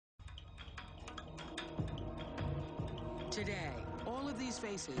Today, all of these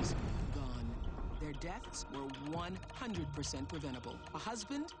faces gone. Their deaths were 100% preventable. A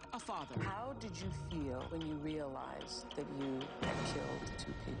husband, a father. How did you feel when you realized that you had killed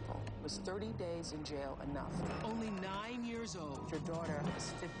 2 people? Was 30 days in jail enough? Only 9 years old. Your daughter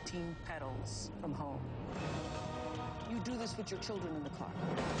is 15 petals from home. You do this with your children in the car.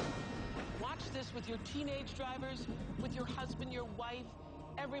 Watch this with your teenage drivers, with your husband, your wife,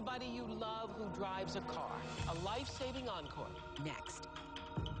 everybody you love who drives a car. A life-saving encore. Next.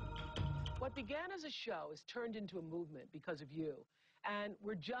 What began as a show has turned into a movement because of you. And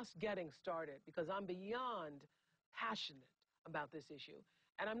we're just getting started because I'm beyond passionate about this issue.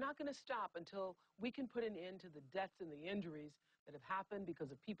 And I'm not going to stop until we can put an end to the deaths and the injuries that have happened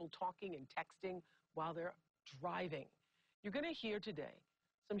because of people talking and texting while they're driving. You're going to hear today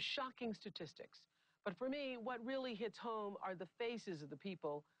some shocking statistics. But for me, what really hits home are the faces of the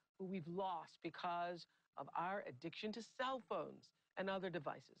people who we've lost because of our addiction to cell phones and other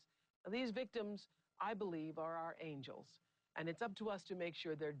devices. Now, these victims, I believe, are our angels, and it's up to us to make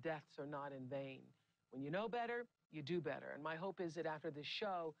sure their deaths are not in vain. When you know better, you do better, and my hope is that after this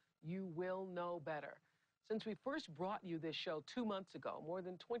show, you will know better. Since we first brought you this show 2 months ago, more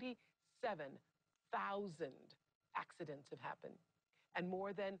than 27,000 accidents have happened, and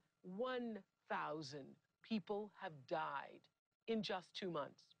more than 1,000 people have died in just 2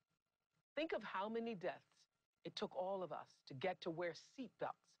 months. Think of how many deaths it took all of us to get to wear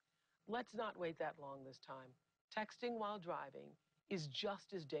seatbelts. Let's not wait that long this time. Texting while driving is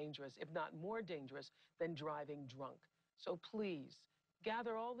just as dangerous, if not more dangerous, than driving drunk. So please,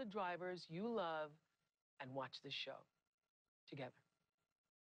 gather all the drivers you love and watch this show together.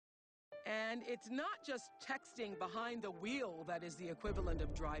 And it's not just texting behind the wheel that is the equivalent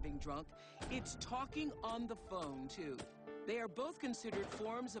of driving drunk. It's talking on the phone, too. They are both considered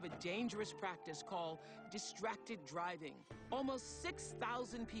forms of a dangerous practice called distracted driving. Almost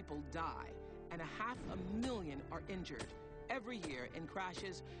 6,000 people die, and 500,000 are injured every year in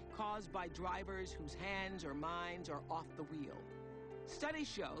crashes caused by drivers whose hands or minds are off the wheel. Studies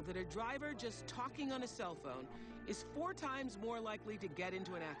show that a driver just talking on a cell phone is 4 times more likely to get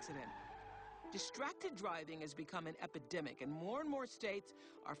into an accident. Distracted driving has become an epidemic, and more states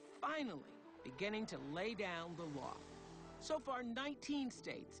are finally beginning to lay down the law. So far, 19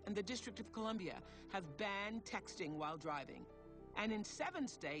 states and the District of Columbia have banned texting while driving. And in 7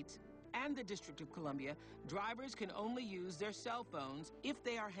 states and the District of Columbia, drivers can only use their cell phones if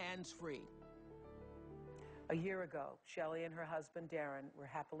they are hands-free. A year ago, Shelley and her husband, Darren, were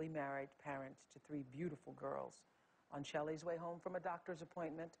happily married parents to 3 beautiful girls. On Shelley's way home from a doctor's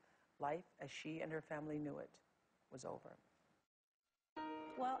appointment, life, as she and her family knew it, was over.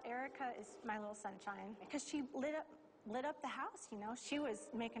 Well, Erica is my little sunshine because she lit up the house, you know. She was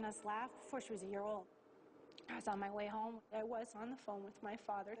making us laugh before she was a year old. I was on my way home. I was on the phone with my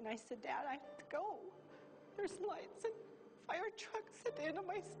father, and I said, Dad, I have to go. There's lights and fire trucks at the end of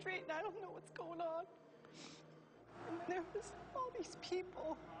my street, and I don't know what's going on. And there was all these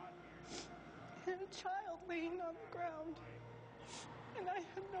people and a child laying on the ground. And I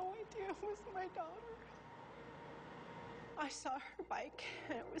had no idea it was my daughter. I saw her bike,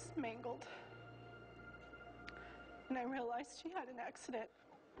 and it was mangled. And I realized she had an accident.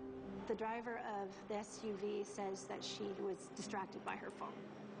 The driver of the SUV says that she was distracted by her phone.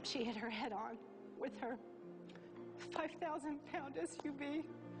 She hit her head on with her 5,000-pound SUV.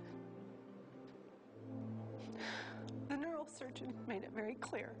 The neurosurgeon made it very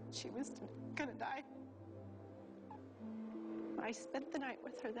clear she was gonna die. I spent the night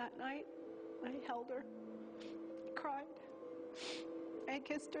with her that night. I held her, cried. I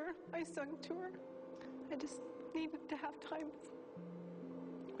kissed her, I sung to her. I just needed to have time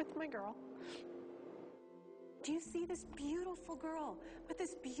with my girl. Do you see this beautiful girl with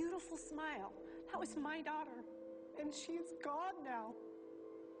this beautiful smile? That was my daughter, and she's gone now.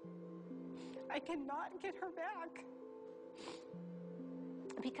 I cannot get her back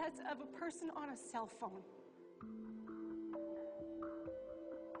because of a person on a cell phone.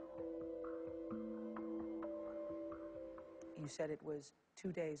 You said it was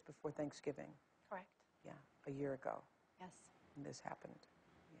 2 days before Thanksgiving. Correct. Yeah, a year ago. Yes. And this happened.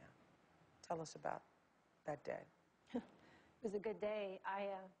 Yeah. Tell us about that day. It was a good day.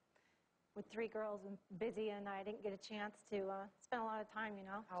 With 3 girls, and busy, and I didn't get a chance to spend a lot of time, you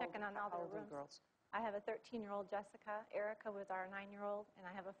know, checking on all their rooms. How old are the girls? I have a 13-year-old Jessica. Erica was our 9-year-old, and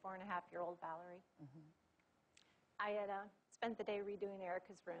I have a 4.5-year-old Valerie. Mm-hmm. I had spent the day redoing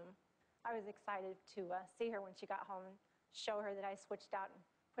Erica's room. I was excited to see her when she got home and show her that I switched out and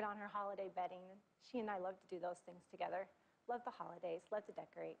put on her holiday bedding. She and I love to do those things together. Love the holidays, love to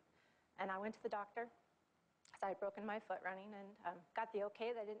decorate. And I went to the doctor. So I'd broken my foot running and got the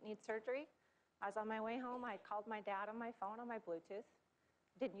okay that I didn't need surgery. I was on my way home. I called my dad on my phone on my Bluetooth.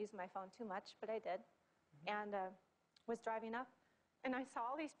 Didn't use my phone too much, but I did. And was driving up, and I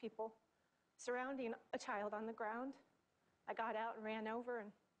saw all these people surrounding a child on the ground. I got out and ran over and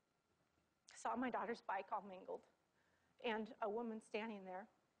saw my daughter's bike all mangled, and a woman standing there,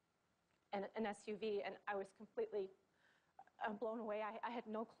 and an SUV, and I was completely blown away. I had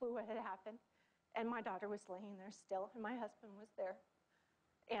no clue what had happened. And my daughter was laying there still, and my husband was there.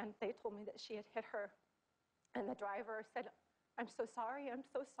 And they told me that she had hit her. And the driver said, I'm so sorry,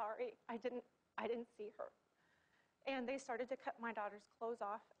 I didn't see her. And they started to cut my daughter's clothes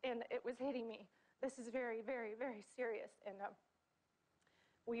off, and it was hitting me. This is very, very, very serious. And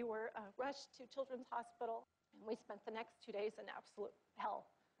we were rushed to Children's Hospital, and we spent the next 2 days in absolute hell.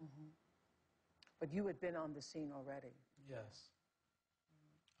 Mm-hmm. But you had been on the scene already. Yes.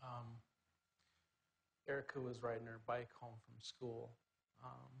 Erica was riding her bike home from school,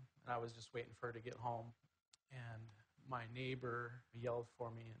 and I was just waiting for her to get home. And my neighbor yelled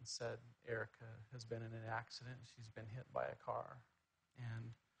for me and said, Erica has been in an accident. She's been hit by a car.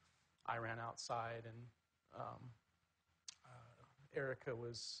 And I ran outside, and Erica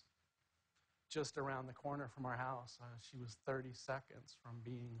was just around the corner from our house. She was 30 seconds from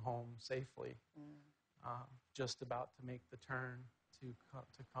being home safely, just about to make the turn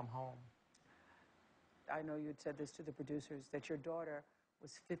to come home. I know you had said this to the producers, that your daughter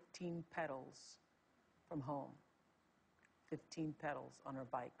was 15 pedals from home. 15 pedals on her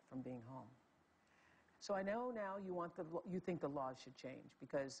bike from being home. So I know now you think the laws should change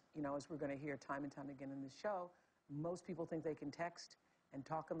because, you know, as we're going to hear time and time again in this show, most people think they can text and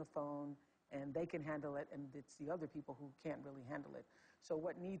talk on the phone and they can handle it, and it's the other people who can't really handle it. So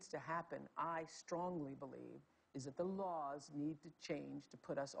what needs to happen, I strongly believe, is that the laws need to change to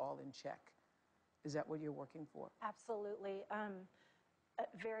put us all in check. Is that what you're working for? Absolutely.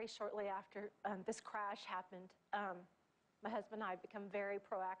 Very shortly after this crash happened, my husband and I have become very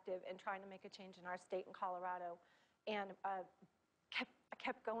proactive in trying to make a change in our state in Colorado. And I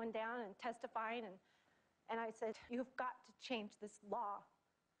kept going down and testifying, and I said, you've got to change this law.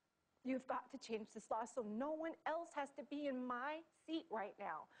 You've got to change this law so no one else has to be in my seat right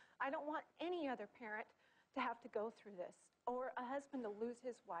now. I don't want any other parent to have to go through this, or a husband to lose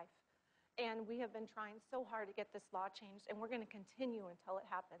his wife. And we have been trying so hard to get this law changed, and we're going to continue until it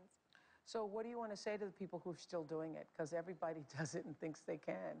happens. So what do you want to say to the people who are still doing it? Because everybody does it and thinks they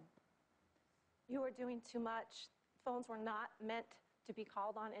can. You are doing too much. Phones were not meant to be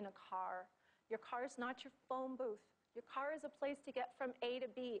called on in a car. Your car is not your phone booth. Your car is a place to get from A to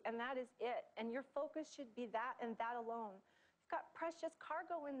B, and that is it. And your focus should be that and that alone. You've got precious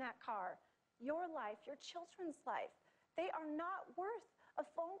cargo in that car. Your life, your children's life. They are not worth a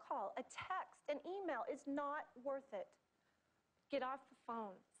phone call, a text, an email is not worth it. Get off the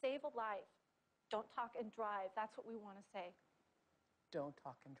phone. Save a life. Don't talk and drive. That's what we want to say. Don't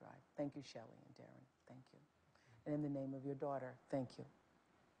talk and drive. Thank you, Shelley and Darren. Thank you. And in the name of your daughter, thank you.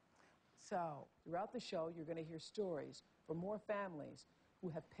 So, throughout the show, you're going to hear stories from more families who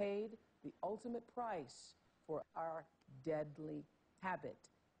have paid the ultimate price for our deadly habit.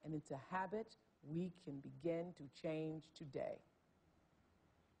 And it's a habit we can begin to change today.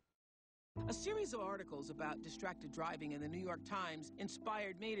 A series of articles about distracted driving in the New York Times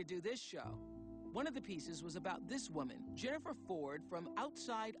inspired me to do this show. One of the pieces was about this woman, Jennifer Ford, from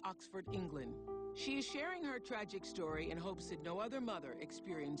outside Oxford, England. She is sharing her tragic story in hopes that no other mother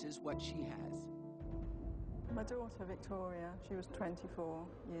experiences what she has. My daughter, Victoria, she was 24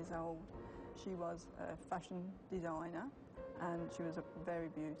 years old. She was a fashion designer and she was very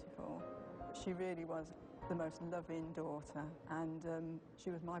beautiful. She really was the most loving daughter, and she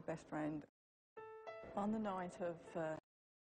was my best friend. On the night of